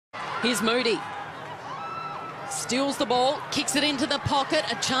Here's Moody. Steals the ball, kicks it into the pocket.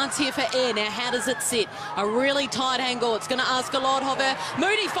 A chance here for air. Now, how does it sit? A really tight angle. It's going to ask a lot of her.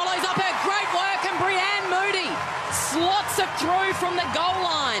 Moody follows up her great work, and Breann Moody slots it through from the goal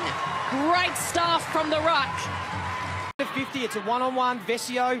line. Great stuff from the ruck. 50, it's a one-on-one.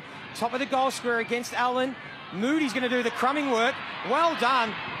 Vesio, top of the goal square against Allen. Moody's going to do the crumbing work. Well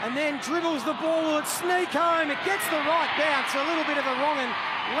done. And then dribbles the ball. Will it sneak home? It gets the right bounce. A little bit of a wrong and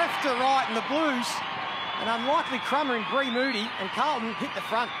left to right, and the Blues, an unlikely crummer in Breann Moody, and Carlton hit the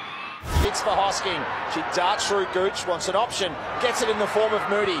front. It's for Hosking. She darts through Gooch, wants an option, gets it in the form of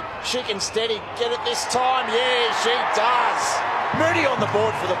Moody. She can steady, get it this time. Yeah, she does. Moody on the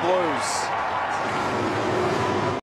board for the Blues.